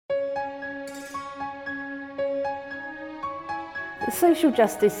Social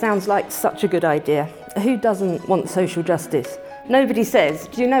justice sounds like such a good idea. Who doesn't want social justice? Nobody says,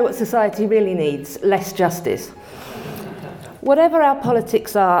 do you know what society really needs? Less justice. Whatever our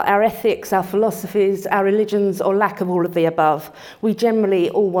politics are, our ethics, our philosophies, our religions, or lack of all of the above, we generally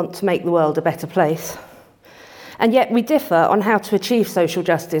all want to make the world a better place. And yet we differ on how to achieve social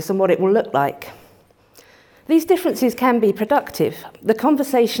justice and what it will look like. These differences can be productive. The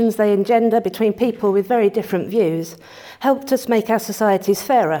conversations they engender between people with very different views helped us make our societies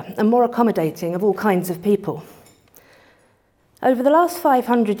fairer and more accommodating of all kinds of people. Over the last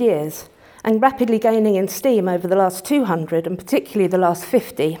 500 years, and rapidly gaining in steam over the last 200, and particularly the last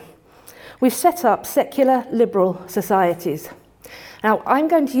 50, we've set up secular, liberal societies. Now, I'm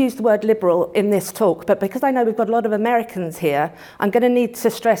going to use the word liberal in this talk, but because I know we've got a lot of Americans here, I'm going to need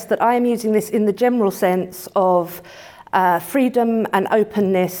to stress that I am using this in the general sense of freedom and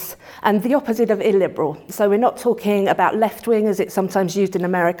openness, and the opposite of illiberal. So we're not talking about left-wing as it's sometimes used in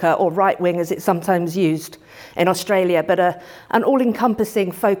America, or right-wing as it's sometimes used in Australia, but an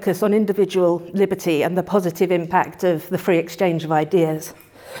all-encompassing focus on individual liberty and the positive impact of the free exchange of ideas.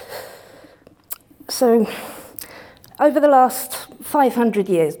 So, over the last 500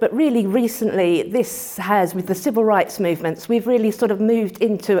 years, but really recently, this has, with the civil rights movements, we've really sort of moved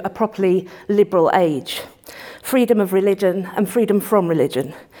into a properly liberal age. Freedom of religion and freedom from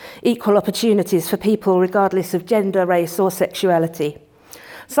religion. Equal opportunities for people regardless of gender, race, or sexuality.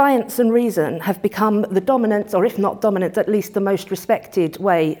 Science and reason have become the dominant, or if not dominant, at least the most respected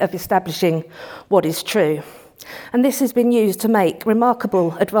way of establishing what is true. And this has been used to make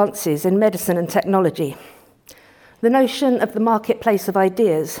remarkable advances in medicine and technology. The notion of the marketplace of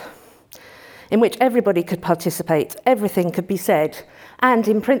ideas, in which everybody could participate, everything could be said, and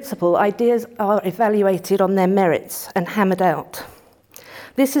in principle, ideas are evaluated on their merits and hammered out.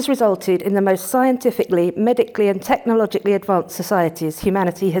 This has resulted in the most scientifically, medically, and technologically advanced societies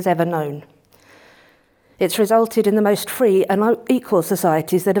humanity has ever known. It's resulted in the most free and equal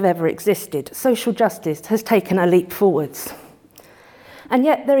societies that have ever existed. Social justice has taken a leap forwards. And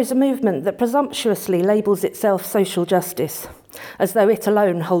yet there is a movement that presumptuously labels itself social justice, as though it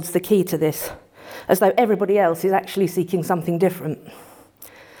alone holds the key to this, as though everybody else is actually seeking something different.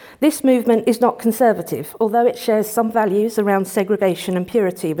 This movement is not conservative, although it shares some values around segregation and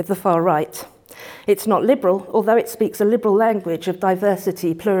purity with the far right. It's not liberal, although it speaks a liberal language of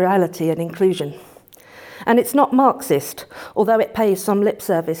diversity, plurality, and inclusion. And it's not Marxist, although it pays some lip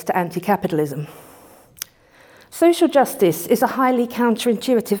service to anti-capitalism. Social justice is a highly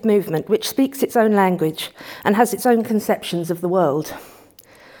counterintuitive movement which speaks its own language and has its own conceptions of the world.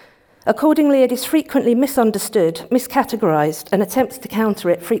 Accordingly, it is frequently misunderstood, miscategorized, and attempts to counter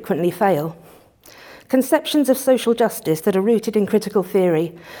it frequently fail. Conceptions of social justice that are rooted in critical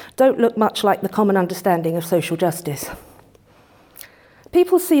theory don't look much like the common understanding of social justice.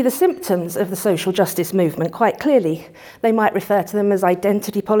 People see the symptoms of the social justice movement quite clearly. They might refer to them as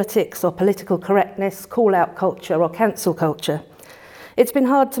identity politics or political correctness, call-out culture or cancel culture. It's been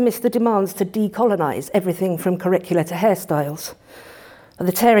hard to miss the demands to decolonize everything from curricula to hairstyles.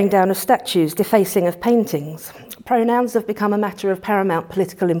 The tearing down of statues, defacing of paintings. Pronouns have become a matter of paramount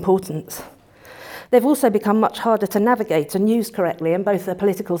political importance. They've also become much harder to navigate and use correctly in both a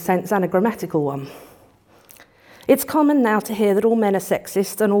political sense and a grammatical one. It's common now to hear that all men are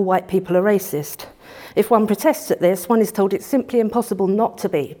sexist and all white people are racist. If one protests at this, one is told it's simply impossible not to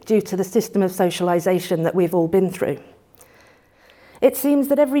be, due to the system of socialization that we've all been through. It seems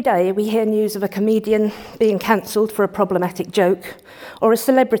that every day we hear news of a comedian being cancelled for a problematic joke, or a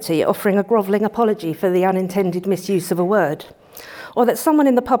celebrity offering a grovelling apology for the unintended misuse of a word, or that someone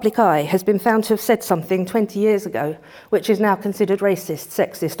in the public eye has been found to have said something 20 years ago which is now considered racist,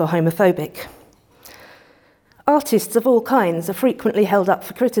 sexist, or homophobic. Artists of all kinds are frequently held up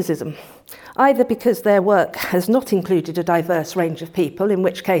for criticism, either because their work has not included a diverse range of people, in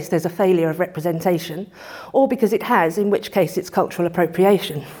which case there's a failure of representation, or because it has, in which case it's cultural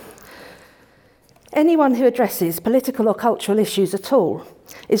appropriation. Anyone who addresses political or cultural issues at all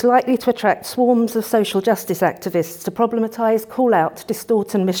is likely to attract swarms of social justice activists to problematise, call out,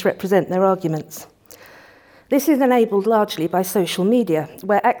 distort and misrepresent their arguments. This is enabled largely by social media,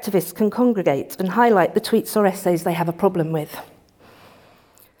 where activists can congregate and highlight the tweets or essays they have a problem with.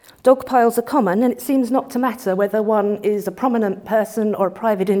 Dog piles are common, and it seems not to matter whether one is a prominent person or a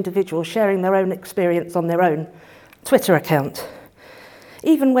private individual sharing their own experience on their own Twitter account.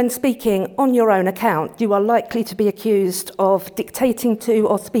 Even when speaking on your own account, you are likely to be accused of dictating to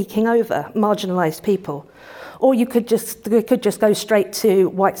or speaking over marginalised people. Or you could just go straight to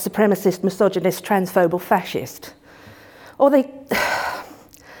white supremacist, misogynist, transphobe, or fascist. Or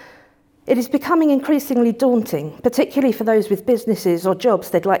It is becoming increasingly daunting, particularly for those with businesses or jobs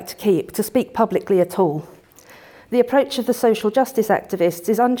they'd like to keep, to speak publicly at all. The approach of the social justice activists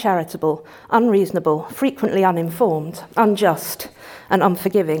is uncharitable, unreasonable, frequently uninformed, unjust, and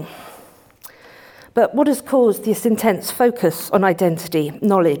unforgiving. But what has caused this intense focus on identity,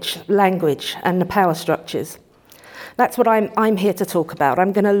 knowledge, language, and the power structures? That's what I'm here to talk about.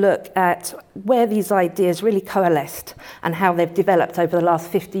 I'm going to look at where these ideas really coalesced and how they've developed over the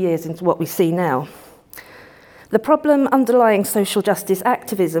last 50 years into what we see now. The problem underlying social justice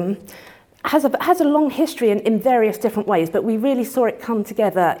activism has a long history in various different ways, but we really saw it come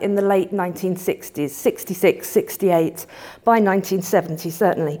together in the late 1960s, 66, 68, by 1970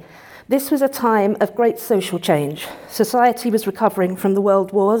 certainly. This was a time of great social change. Society was recovering from the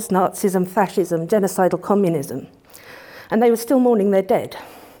world wars, Nazism, fascism, genocidal communism, and they were still mourning their dead.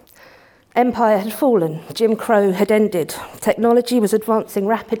 Empire had fallen, Jim Crow had ended, technology was advancing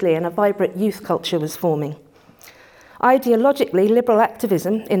rapidly, and a vibrant youth culture was forming. Ideologically, liberal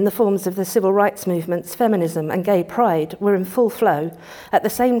activism in the forms of the civil rights movements, feminism, and gay pride were in full flow at the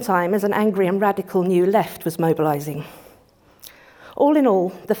same time as an angry and radical new left was mobilising. All in all,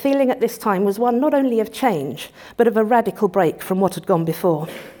 the feeling at this time was one not only of change, but of a radical break from what had gone before.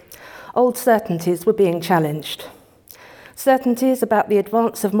 Old certainties were being challenged. Certainties about the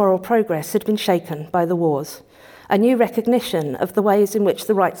advance of moral progress had been shaken by the wars. A new recognition of the ways in which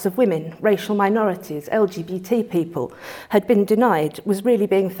the rights of women, racial minorities, LGBT people had been denied was really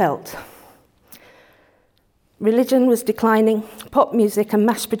being felt. Religion was declining, pop music and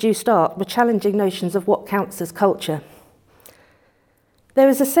mass-produced art were challenging notions of what counts as culture. There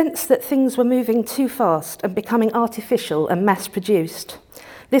was a sense that things were moving too fast and becoming artificial and mass-produced.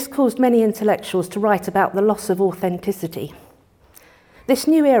 This caused many intellectuals to write about the loss of authenticity. This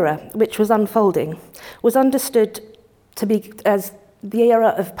new era, which was unfolding, was understood to be as the era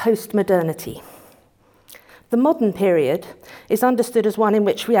of post-modernity. The modern period is understood as one in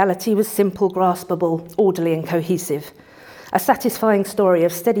which reality was simple, graspable, orderly, and cohesive. A satisfying story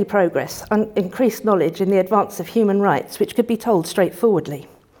of steady progress, increased knowledge in the advance of human rights, which could be told straightforwardly.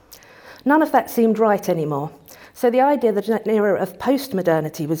 None of that seemed right anymore. So the idea that an era of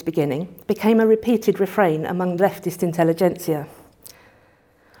post-modernity was beginning became a repeated refrain among leftist intelligentsia.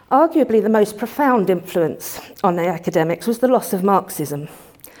 Arguably the most profound influence on the academics was the loss of Marxism.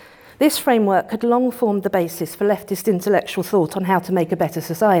 This framework had long formed the basis for leftist intellectual thought on how to make a better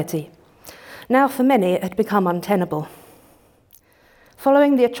society. Now for many it had become untenable.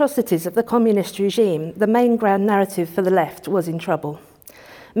 Following the atrocities of the communist regime, the main grand narrative for the left was in trouble.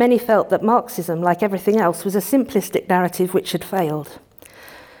 Many felt that Marxism, like everything else, was a simplistic narrative which had failed.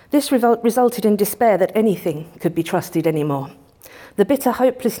 This resulted in despair that anything could be trusted anymore. The bitter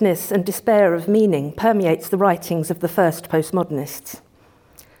hopelessness and despair of meaning permeates the writings of the first postmodernists.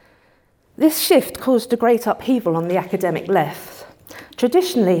 This shift caused a great upheaval on the academic left.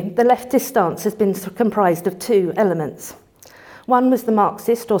 Traditionally, the leftist stance has been comprised of two elements. One was the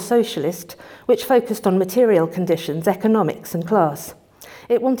Marxist or socialist, which focused on material conditions, economics, and class.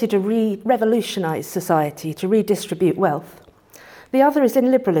 It wanted to revolutionise society, to redistribute wealth. The other is in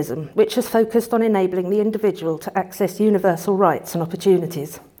liberalism, which has focused on enabling the individual to access universal rights and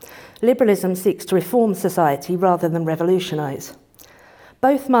opportunities. Liberalism seeks to reform society rather than revolutionise.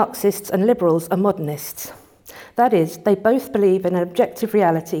 Both Marxists and liberals are modernists. That is, they both believe in an objective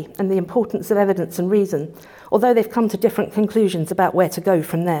reality and the importance of evidence and reason, although they've come to different conclusions about where to go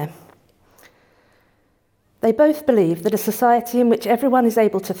from there. They both believe that a society in which everyone is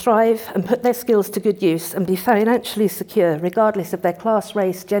able to thrive and put their skills to good use and be financially secure, regardless of their class,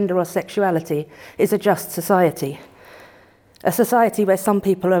 race, gender, or sexuality, is a just society. A society where some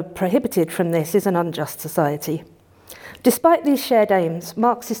people are prohibited from this is an unjust society. Despite these shared aims,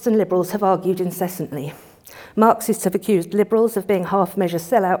 Marxists and liberals have argued incessantly. Marxists have accused liberals of being half-measure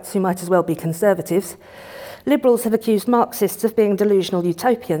sellouts who might as well be conservatives. Liberals have accused Marxists of being delusional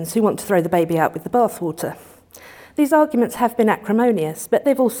utopians who want to throw the baby out with the bathwater. These arguments have been acrimonious, but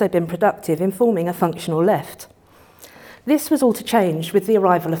they've also been productive in forming a functional left. This was all to change with the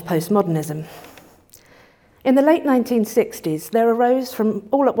arrival of postmodernism. In the late 1960s, there arose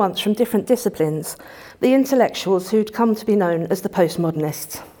all at once from different disciplines the intellectuals who'd come to be known as the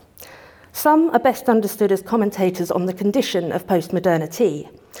postmodernists. Some are best understood as commentators on the condition of postmodernity.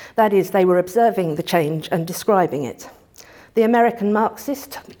 That is, they were observing the change and describing it. The American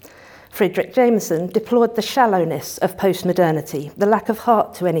Marxist, Friedrich Jameson, deplored the shallowness of postmodernity, the lack of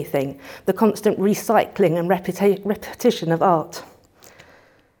heart to anything, the constant recycling and repetition of art.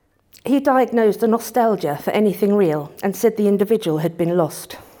 He diagnosed a nostalgia for anything real and said the individual had been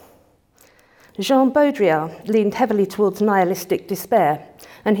lost. Jean Baudrillard leaned heavily towards nihilistic despair,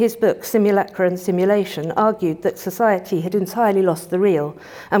 and his book Simulacra and Simulation argued that society had entirely lost the real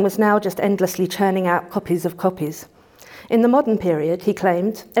and was now just endlessly churning out copies of copies. In the modern period, he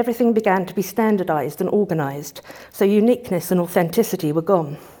claimed, everything began to be standardised and organised, so uniqueness and authenticity were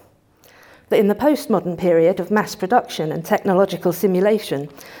gone. But in the postmodern period of mass production and technological simulation,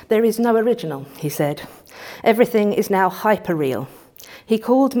 there is no original, he said. Everything is now hyper-real. He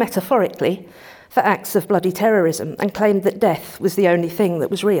called metaphorically for acts of bloody terrorism and claimed that death was the only thing that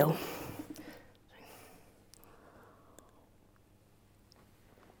was real.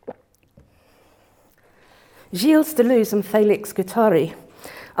 Gilles Deleuze and Félix Guattari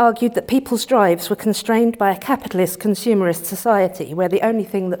argued that people's drives were constrained by a capitalist consumerist society where the only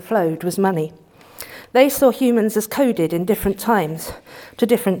thing that flowed was money. They saw humans as coded in different times to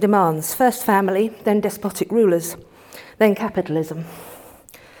different demands, first family, then despotic rulers, then capitalism.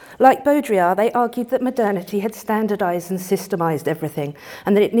 Like Baudrillard, they argued that modernity had standardised and systemised everything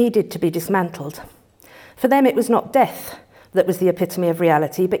and that it needed to be dismantled. For them, it was not death that was the epitome of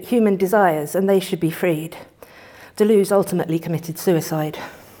reality, but human desires, and they should be freed. Deleuze ultimately committed suicide.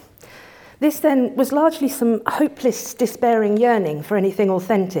 This then was largely some hopeless, despairing yearning for anything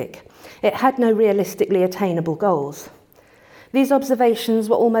authentic. It had no realistically attainable goals. These observations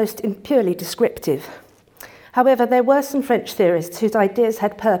were almost purely descriptive. However, there were some French theorists whose ideas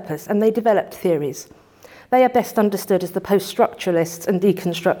had purpose, and they developed theories. They are best understood as the post-structuralists and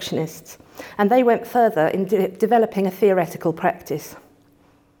deconstructionists, and they went further in developing a theoretical practice.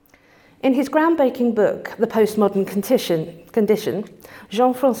 In his groundbreaking book, The Postmodern Condition,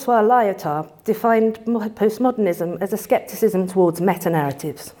 Jean-François Lyotard defined postmodernism as a skepticism towards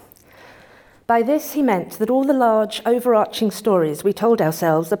meta-narratives. By this, he meant that all the large, overarching stories we told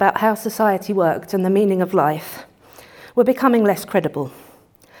ourselves about how society worked and the meaning of life were becoming less credible.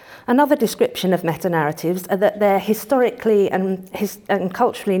 Another description of meta-narratives are that they're historically and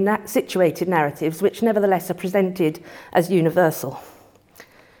culturally situated narratives which nevertheless are presented as universal.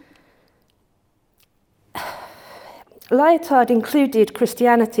 Lyotard included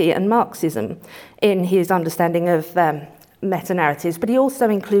Christianity and Marxism in his understanding of meta-narratives, but he also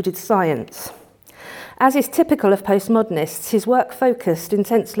included science. As is typical of postmodernists, his work focused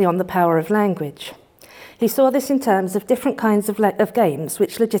intensely on the power of language. He saw this in terms of different kinds of games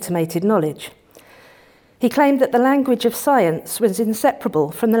which legitimated knowledge. He claimed that the language of science was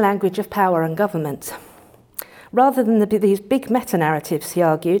inseparable from the language of power and government. Rather than these big meta-narratives, he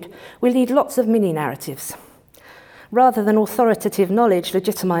argued, we need lots of mini-narratives. Rather than authoritative knowledge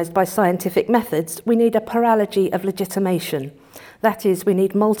legitimised by scientific methods, we need a paralogy of legitimation. That is, we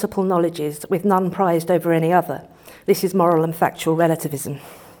need multiple knowledges with none prized over any other. This is moral and factual relativism.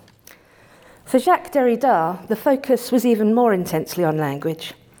 For Jacques Derrida, the focus was even more intensely on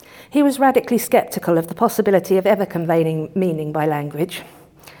language. He was radically sceptical of the possibility of ever conveying meaning by language.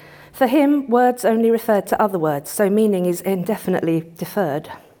 For him, words only referred to other words, so meaning is indefinitely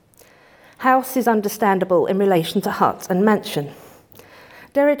deferred. House is understandable in relation to hut and mansion.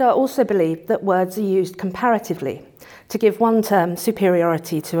 Derrida also believed that words are used comparatively to give one term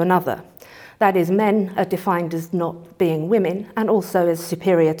superiority to another. That is, men are defined as not being women and also as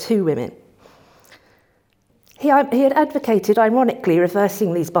superior to women. He had advocated, ironically,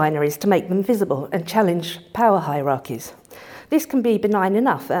 reversing these binaries to make them visible and challenge power hierarchies. This can be benign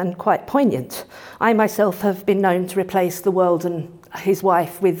enough and quite poignant. I myself have been known to replace the world and his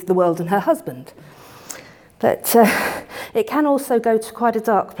wife with the world and her husband. But it can also go to quite a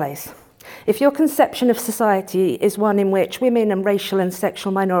dark place. If your conception of society is one in which women and racial and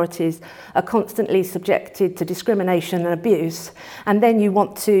sexual minorities are constantly subjected to discrimination and abuse, and then you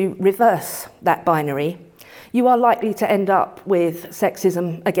want to reverse that binary, you are likely to end up with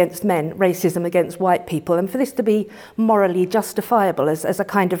sexism against men, racism against white people, and for this to be morally justifiable as a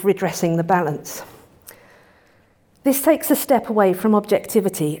kind of redressing the balance. This takes a step away from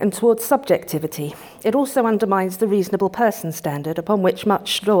objectivity and towards subjectivity. It also undermines the reasonable person standard upon which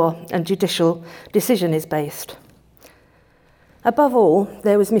much law and judicial decision is based. Above all,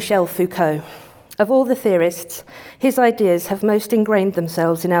 there was Michel Foucault. Of all the theorists, his ideas have most ingrained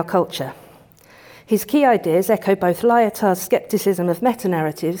themselves in our culture. His key ideas echo both Lyotard's scepticism of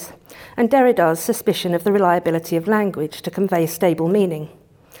meta-narratives and Derrida's suspicion of the reliability of language to convey stable meaning.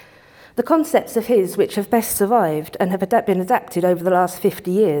 The concepts of his which have best survived and have been adapted over the last 50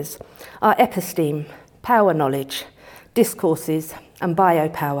 years are episteme, power knowledge, discourses, and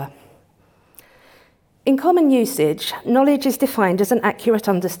biopower. In common usage, knowledge is defined as an accurate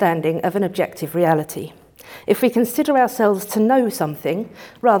understanding of an objective reality. If we consider ourselves to know something,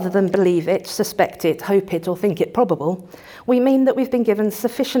 rather than believe it, suspect it, hope it, or think it probable, we mean that we've been given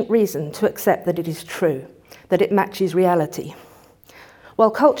sufficient reason to accept that it is true, that it matches reality. While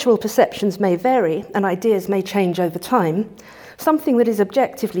cultural perceptions may vary and ideas may change over time, something that is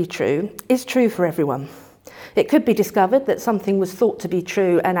objectively true is true for everyone. It could be discovered that something was thought to be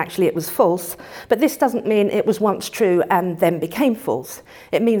true and actually it was false, but this doesn't mean it was once true and then became false.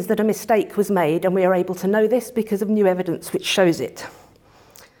 It means that a mistake was made, and we are able to know this because of new evidence which shows it.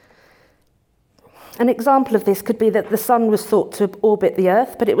 An example of this could be that the sun was thought to orbit the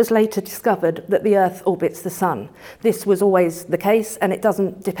Earth, but it was later discovered that the Earth orbits the sun. This was always the case, and it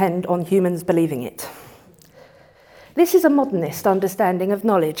doesn't depend on humans believing it. This is a modernist understanding of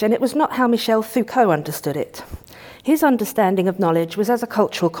knowledge, and it was not how Michel Foucault understood it. His understanding of knowledge was as a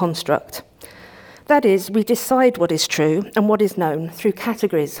cultural construct. That is, we decide what is true and what is known through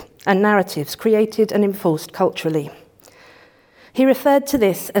categories and narratives created and enforced culturally. He referred to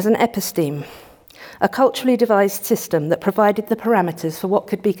this as an episteme, a culturally devised system that provided the parameters for what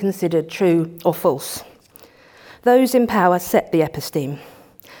could be considered true or false. Those in power set the episteme.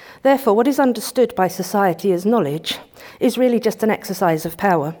 Therefore, what is understood by society as knowledge is really just an exercise of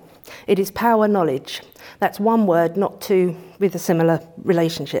power. It is power knowledge. That's one word, not two, with a similar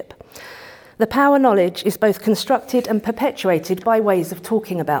relationship. The power knowledge is both constructed and perpetuated by ways of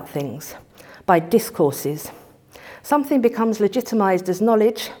talking about things, by discourses. Something becomes legitimized as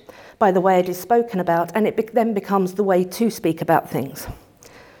knowledge by the way it is spoken about, and it then becomes the way to speak about things.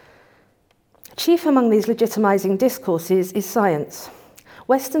 Chief among these legitimizing discourses is science.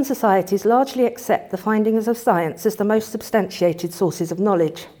 Western societies largely accept the findings of science as the most substantiated sources of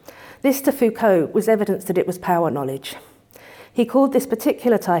knowledge. This, to Foucault, was evidence that it was power knowledge. He called this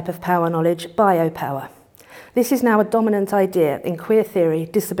particular type of power knowledge biopower. This is now a dominant idea in queer theory,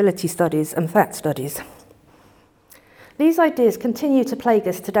 disability studies, and fact studies. These ideas continue to plague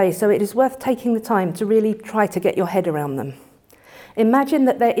us today, so it is worth taking the time to really try to get your head around them. Imagine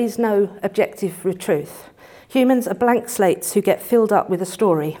that there is no objective truth. Humans are blank slates who get filled up with a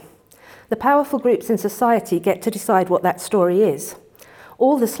story. The powerful groups in society get to decide what that story is.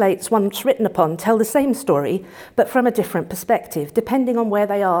 All the slates once written upon tell the same story, but from a different perspective, depending on where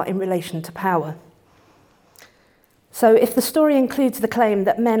they are in relation to power. So if the story includes the claim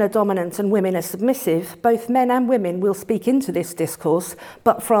that men are dominant and women are submissive, both men and women will speak into this discourse,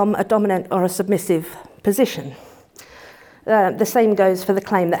 but from a dominant or a submissive position. The same goes for the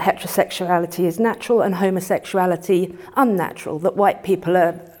claim that heterosexuality is natural and homosexuality unnatural, that white people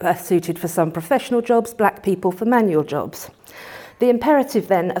are suited for some professional jobs, black people for manual jobs. The imperative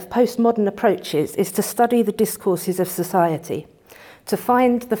then of postmodern approaches is to study the discourses of society, to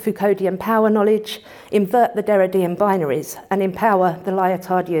find the Foucauldian power knowledge, invert the Derridean binaries, and empower the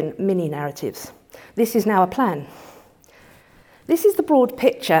Lyotardian mini-narratives. This is now a plan. This is the broad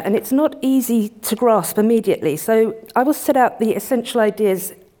picture, and it's not easy to grasp immediately, so I will set out the essential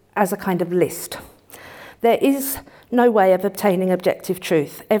ideas as a kind of list. There is no way of obtaining objective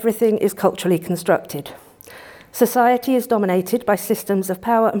truth. Everything is culturally constructed. Society is dominated by systems of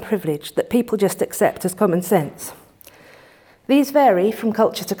power and privilege that people just accept as common sense. These vary from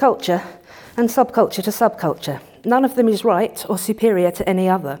culture to culture and subculture to subculture. None of them is right or superior to any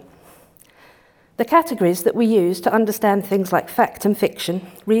other. The categories that we use to understand things like fact and fiction,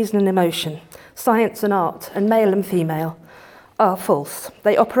 reason and emotion, science and art, and male and female are false.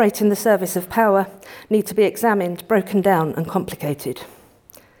 They operate in the service of power, need to be examined, broken down, and complicated.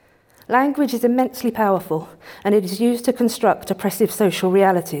 Language is immensely powerful, and it is used to construct oppressive social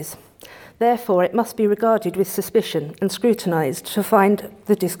realities. Therefore, it must be regarded with suspicion and scrutinized to find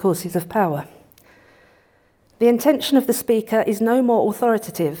the discourses of power. The intention of the speaker is no more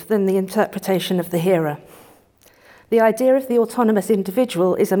authoritative than the interpretation of the hearer. The idea of the autonomous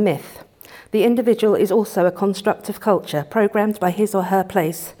individual is a myth. The individual is also a construct of culture, programmed by his or her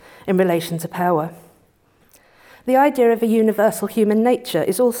place in relation to power. The idea of a universal human nature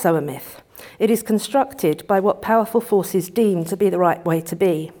is also a myth. It is constructed by what powerful forces deem to be the right way to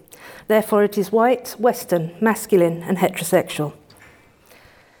be. Therefore, it is white, Western, masculine, and heterosexual.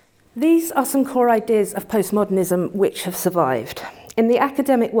 These are some core ideas of postmodernism which have survived. In the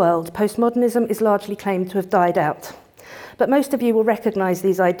academic world, postmodernism is largely claimed to have died out. But most of you will recognise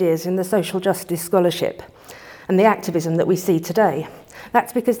these ideas in the social justice scholarship and the activism that we see today.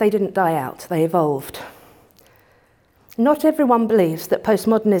 That's because they didn't die out, they evolved. Not everyone believes that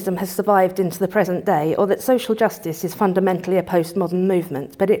postmodernism has survived into the present day or that social justice is fundamentally a postmodern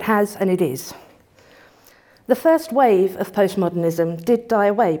movement, but it has and it is. The first wave of postmodernism did die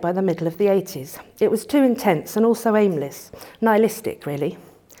away by the middle of the 80s. It was too intense and also aimless, nihilistic really.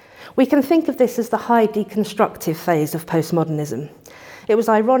 We can think of this as the high deconstructive phase of postmodernism. It was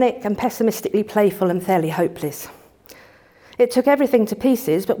ironic and pessimistically playful and fairly hopeless. It took everything to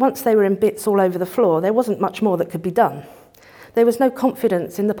pieces, but once they were in bits all over the floor, there wasn't much more that could be done. There was no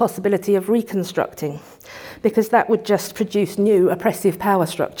confidence in the possibility of reconstructing, because that would just produce new oppressive power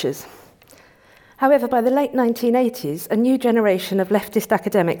structures. However, by the late 1980s, a new generation of leftist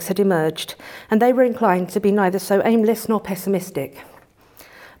academics had emerged, and they were inclined to be neither so aimless nor pessimistic.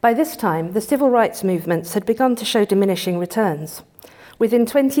 By this time, the civil rights movements had begun to show diminishing returns. Within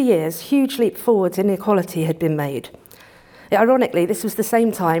 20 years, huge leap forwards in equality had been made. Ironically, this was the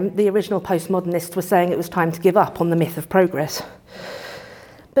same time the original postmodernists were saying it was time to give up on the myth of progress.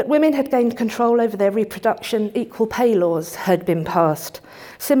 But women had gained control over their reproduction, equal pay laws had been passed.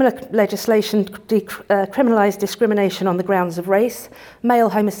 Similar legislation criminalised discrimination on the grounds of race. Male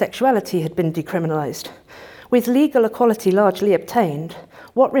homosexuality had been decriminalised. With legal equality largely obtained,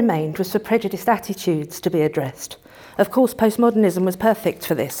 what remained was for prejudiced attitudes to be addressed. Of course, postmodernism was perfect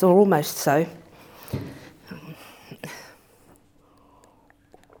for this, or almost so.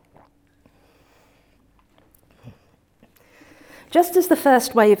 Just as the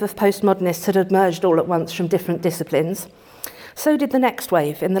first wave of postmodernists had emerged all at once from different disciplines, so did the next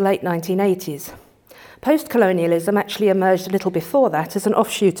wave in the late 1980s. Post-colonialism actually emerged a little before that as an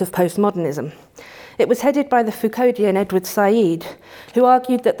offshoot of postmodernism. It was headed by the Foucauldian Edward Said, who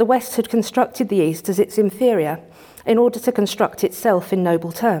argued that the West had constructed the East as its inferior in order to construct itself in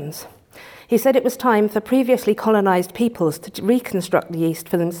noble terms. He said it was time for previously colonised peoples to reconstruct the East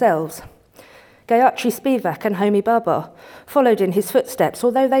for themselves. Gayatri Spivak and Homi Bhabha followed in his footsteps,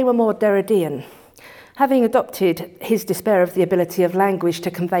 although they were more Derridean. Having adopted his despair of the ability of language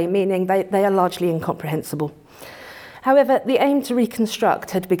to convey meaning, they are largely incomprehensible. However, the aim to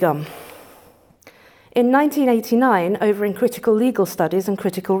reconstruct had begun. In 1989, over in critical legal studies and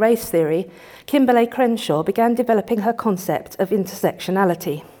critical race theory, Kimberlé Crenshaw began developing her concept of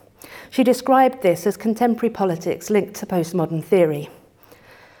intersectionality. She described this as contemporary politics linked to postmodern theory.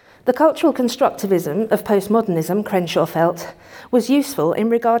 The cultural constructivism of postmodernism, Crenshaw felt, was useful in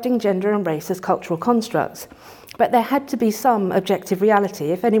regarding gender and race as cultural constructs, but there had to be some objective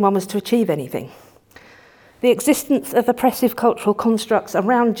reality if anyone was to achieve anything. The existence of oppressive cultural constructs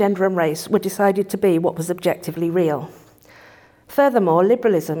around gender and race were decided to be what was objectively real. Furthermore,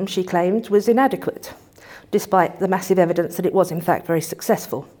 liberalism, she claimed, was inadequate, despite the massive evidence that it was in fact very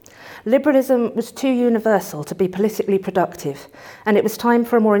successful. Liberalism was too universal to be politically productive, and it was time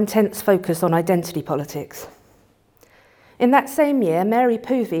for a more intense focus on identity politics. In that same year, Mary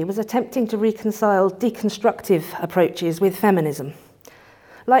Poovey was attempting to reconcile deconstructive approaches with feminism.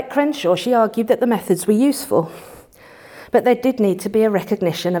 Like Crenshaw, she argued that the methods were useful, but there did need to be a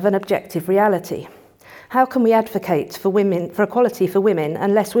recognition of an objective reality. How can we advocate for equality for women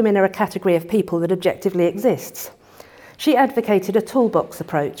unless women are a category of people that objectively exists? She advocated a toolbox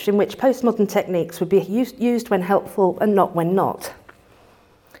approach in which postmodern techniques would be used when helpful and not when not.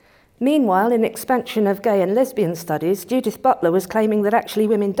 Meanwhile, in expansion of gay and lesbian studies, Judith Butler was claiming that actually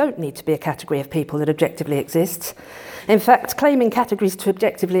women don't need to be a category of people that objectively exists. In fact, claiming categories to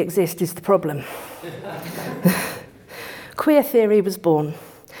objectively exist is the problem. Queer theory was born.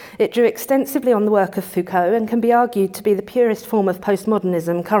 It drew extensively on the work of Foucault and can be argued to be the purest form of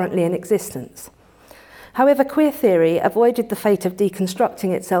postmodernism currently in existence. However, queer theory avoided the fate of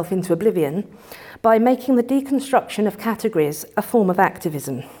deconstructing itself into oblivion by making the deconstruction of categories a form of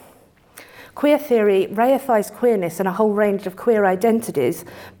activism. Queer theory reifies queerness and a whole range of queer identities,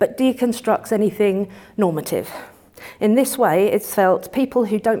 but deconstructs anything normative. In this way, it's felt people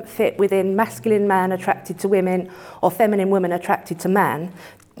who don't fit within masculine man attracted to women or feminine woman attracted to man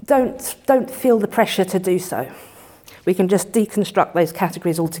don't feel the pressure to do so. We can just deconstruct those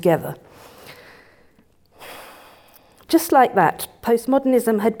categories altogether. Just like that,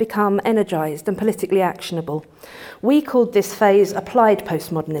 postmodernism had become energised and politically actionable. We called this phase applied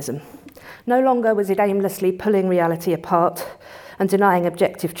postmodernism. No longer was it aimlessly pulling reality apart and denying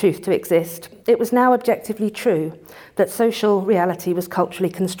objective truth to exist. It was now objectively true that social reality was culturally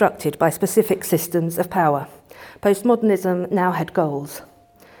constructed by specific systems of power. Postmodernism now had goals.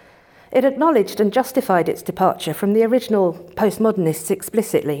 It acknowledged and justified its departure from the original postmodernists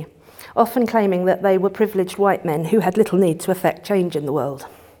explicitly, often claiming that they were privileged white men who had little need to effect change in the world.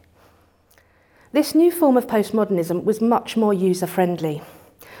 This new form of postmodernism was much more user-friendly.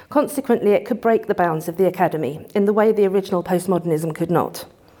 Consequently, it could break the bounds of the academy in the way the original postmodernism could not.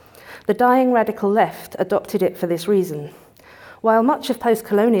 The dying radical left adopted it for this reason. While much of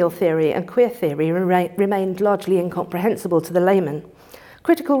post-colonial theory and queer theory remained largely incomprehensible to the layman,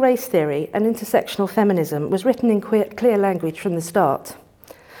 critical race theory and intersectional feminism was written in clear language from the start.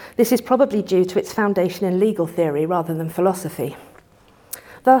 This is probably due to its foundation in legal theory rather than philosophy.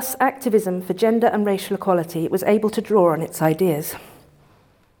 Thus, activism for gender and racial equality was able to draw on its ideas.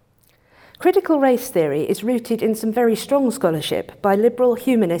 Critical race theory is rooted in some very strong scholarship by liberal,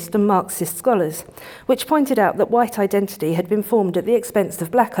 humanist and Marxist scholars, which pointed out that white identity had been formed at the expense of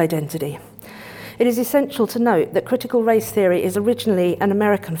black identity. It is essential to note that critical race theory is originally an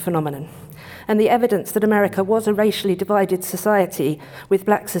American phenomenon, and the evidence that America was a racially divided society with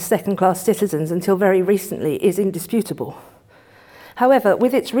blacks as second-class citizens until very recently is indisputable. However,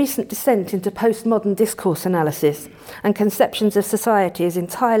 with its recent descent into postmodern discourse analysis and conceptions of society as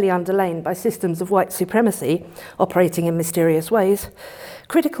entirely underlain by systems of white supremacy operating in mysterious ways,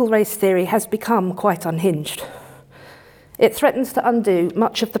 critical race theory has become quite unhinged. It threatens to undo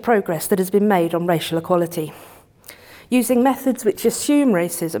much of the progress that has been made on racial equality. Using methods which assume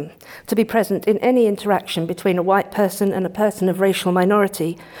racism to be present in any interaction between a white person and a person of racial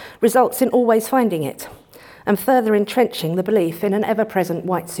minority results in always finding it, and further entrenching the belief in an ever-present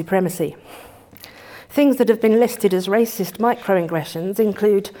white supremacy. Things that have been listed as racist microaggressions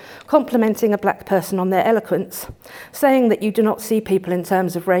include complimenting a black person on their eloquence, saying that you do not see people in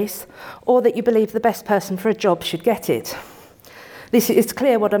terms of race, or that you believe the best person for a job should get it. This is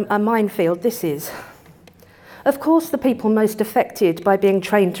clear what a minefield this is. Of course, the people most affected by being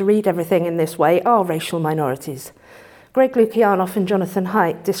trained to read everything in this way are racial minorities. Greg Lukianoff and Jonathan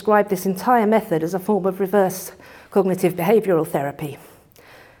Haidt describe this entire method as a form of reverse cognitive behavioural therapy.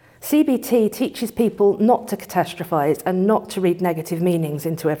 CBT teaches people not to catastrophize and not to read negative meanings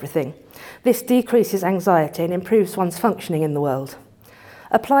into everything. This decreases anxiety and improves one's functioning in the world.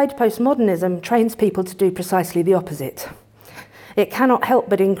 Applied postmodernism trains people to do precisely the opposite. It cannot help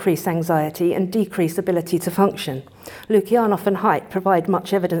but increase anxiety and decrease ability to function. Lukianoff and Haidt provide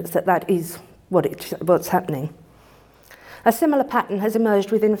much evidence that that is what's happening. A similar pattern has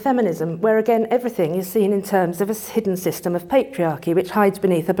emerged within feminism, where again everything is seen in terms of a hidden system of patriarchy which hides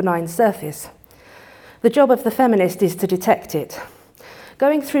beneath a benign surface. The job of the feminist is to detect it.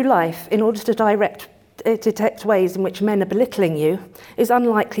 Going through life in order to detect ways in which men are belittling you is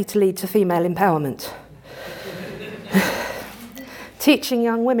unlikely to lead to female empowerment. Teaching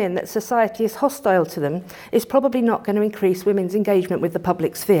young women that society is hostile to them is probably not going to increase women's engagement with the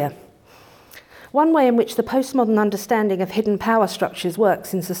public sphere. One way in which the postmodern understanding of hidden power structures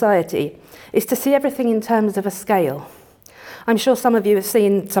works in society is to see everything in terms of a scale. I'm sure some of you have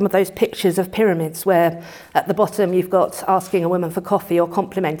seen some of those pictures of pyramids where at the bottom you've got asking a woman for coffee or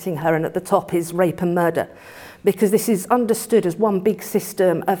complimenting her, and at the top is rape and murder, because this is understood as one big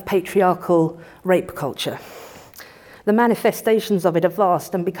system of patriarchal rape culture. The manifestations of it are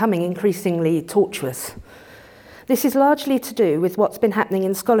vast and becoming increasingly tortuous. This is largely to do with what's been happening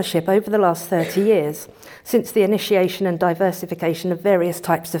in scholarship over the last 30 years, since the initiation and diversification of various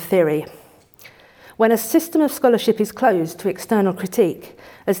types of theory. When a system of scholarship is closed to external critique,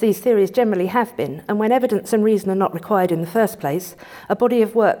 as these theories generally have been, and when evidence and reason are not required in the first place, a body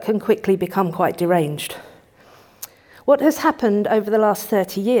of work can quickly become quite deranged. What has happened over the last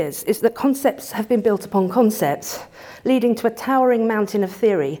 30 years is that concepts have been built upon concepts, leading to a towering mountain of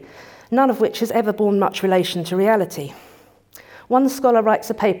theory, none of which has ever borne much relation to reality. One scholar writes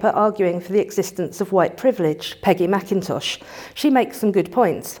a paper arguing for the existence of white privilege, Peggy McIntosh. She makes some good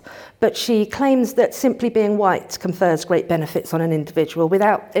points, but she claims that simply being white confers great benefits on an individual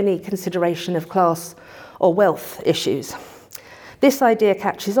without any consideration of class or wealth issues. This idea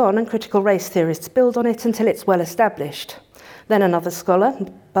catches on, and critical race theorists build on it until it's well established. Then another scholar,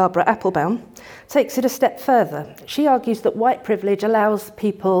 Barbara Applebaum, takes it a step further. She argues that white privilege allows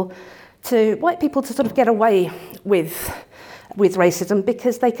white people to sort of get away with racism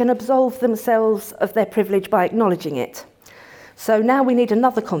because they can absolve themselves of their privilege by acknowledging it. So now we need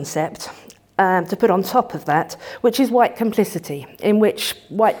another concept to put on top of that, which is white complicity, in which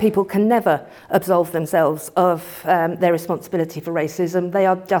white people can never absolve themselves of their responsibility for racism. They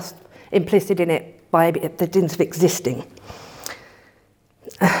are just implicit in it by the dint of existing.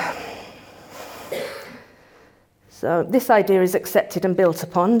 So this idea is accepted and built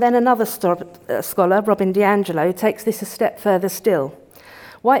upon. Then another scholar, Robin DiAngelo, takes this a step further still.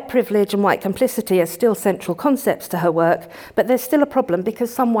 White privilege and white complicity are still central concepts to her work, but there's still a problem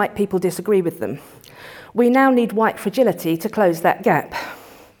because some white people disagree with them. We now need white fragility to close that gap.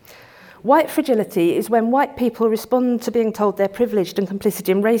 White fragility is when white people respond to being told they're privileged and complicit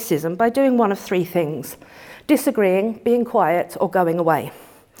in racism by doing one of three things: disagreeing, being quiet, or going away.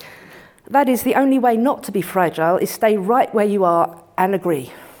 That is, the only way not to be fragile is stay right where you are and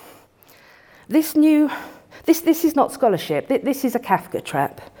agree. This is not scholarship, this is a Kafka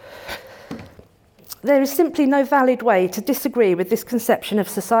trap. There is simply no valid way to disagree with this conception of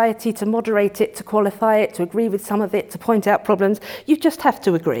society, to moderate it, to qualify it, to agree with some of it, to point out problems. You just have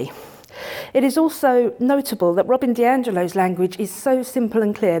to agree. It is also notable that Robin DiAngelo's language is so simple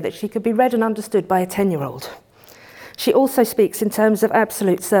and clear that she could be read and understood by a 10-year-old. She also speaks in terms of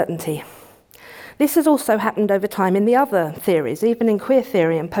absolute certainty. This has also happened over time in the other theories, even in queer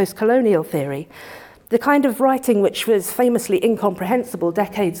theory and post-colonial theory. The kind of writing which was famously incomprehensible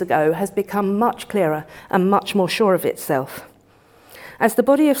decades ago has become much clearer and much more sure of itself. As the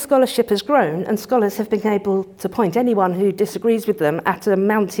body of scholarship has grown, and scholars have been able to point anyone who disagrees with them at a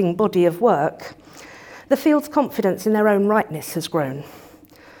mounting body of work, the field's confidence in their own rightness has grown.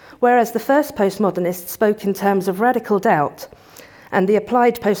 Whereas the first postmodernists spoke in terms of radical doubt, and the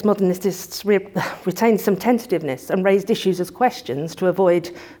applied postmodernists retained some tentativeness and raised issues as questions to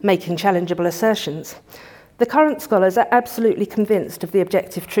avoid making challengeable assertions, the current scholars are absolutely convinced of the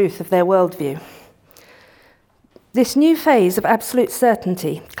objective truth of their worldview. This new phase of absolute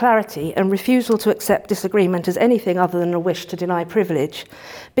certainty, clarity, and refusal to accept disagreement as anything other than a wish to deny privilege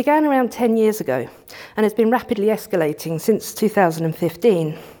began around 10 years ago and has been rapidly escalating since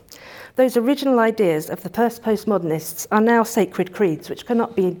 2015. Those original ideas of the first postmodernists are now sacred creeds which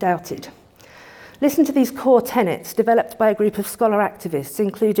cannot be doubted. Listen to these core tenets developed by a group of scholar activists,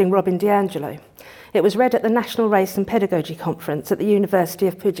 including Robin DiAngelo. It was read at the National Race and Pedagogy Conference at the University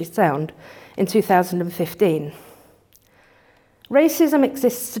of Puget Sound in 2015. Racism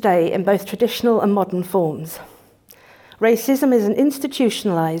exists today in both traditional and modern forms. Racism is an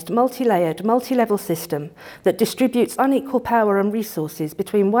institutionalized, multi-layered, multi-level system that distributes unequal power and resources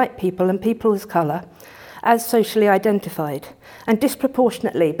between white people and people of color as socially identified, and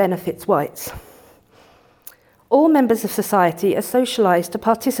disproportionately benefits whites. All members of society are socialized to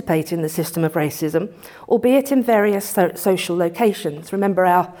participate in the system of racism, albeit in various social locations. Remember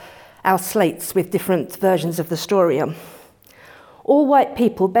our slates with different versions of the story on. All white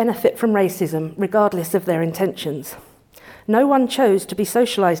people benefit from racism, regardless of their intentions. No one chose to be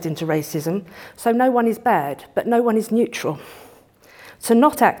socialized into racism, so no one is bad, but no one is neutral. To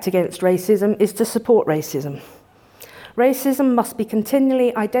not act against racism is to support racism. Racism must be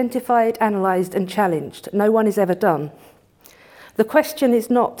continually identified, analysed, and challenged. No one is ever done. The question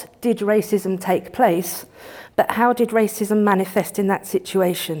is not, did racism take place, but how did racism manifest in that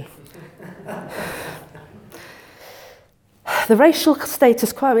situation? The racial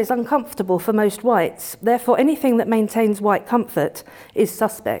status quo is uncomfortable for most whites, therefore anything that maintains white comfort is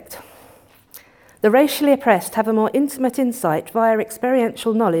suspect. The racially oppressed have a more intimate insight via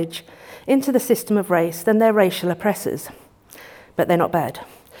experiential knowledge into the system of race than their racial oppressors, but they're not bad.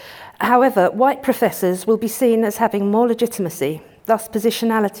 However, white professors will be seen as having more legitimacy, thus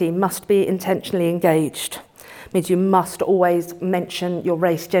positionality must be intentionally engaged. It means you must always mention your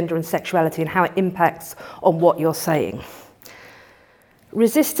race, gender, and sexuality and how it impacts on what you're saying.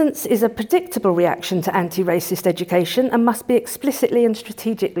 Resistance is a predictable reaction to anti-racist education and must be explicitly and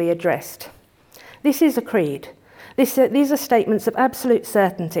strategically addressed. This is a creed. These are statements of absolute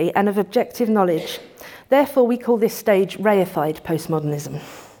certainty and of objective knowledge. Therefore, we call this stage reified postmodernism.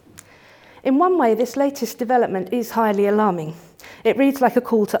 In one way, this latest development is highly alarming. It reads like a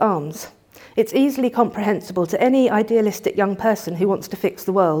call to arms. It's easily comprehensible to any idealistic young person who wants to fix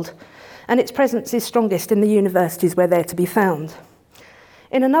the world, and its presence is strongest in the universities where they're to be found.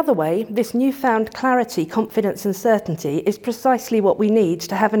 In another way, this newfound clarity, confidence, and certainty is precisely what we need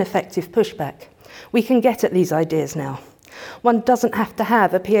to have an effective pushback. We can get at these ideas now. One doesn't have to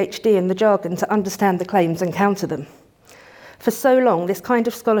have a PhD in the jargon to understand the claims and counter them. For so long, this kind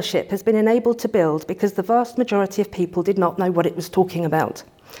of scholarship has been enabled to build because the vast majority of people did not know what it was talking about.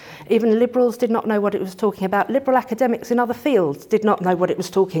 Even liberals did not know what it was talking about. Liberal academics in other fields did not know what it was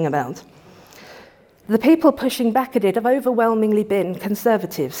talking about. The people pushing back at it have overwhelmingly been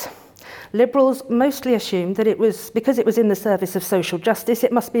conservatives. Liberals mostly assumed that it was because it was in the service of social justice,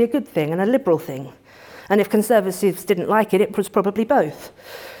 it must be a good thing and a liberal thing. And if conservatives didn't like it, it was probably both.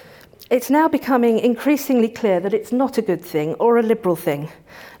 It's now becoming increasingly clear that it's not a good thing or a liberal thing.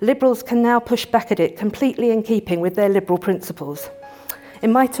 Liberals can now push back at it completely in keeping with their liberal principles.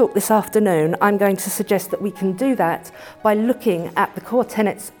 In my talk this afternoon, I'm going to suggest that we can do that by looking at the core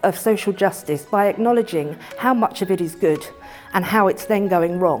tenets of social justice, by acknowledging how much of it is good and how it's then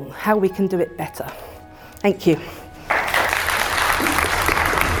going wrong, how we can do it better. Thank you.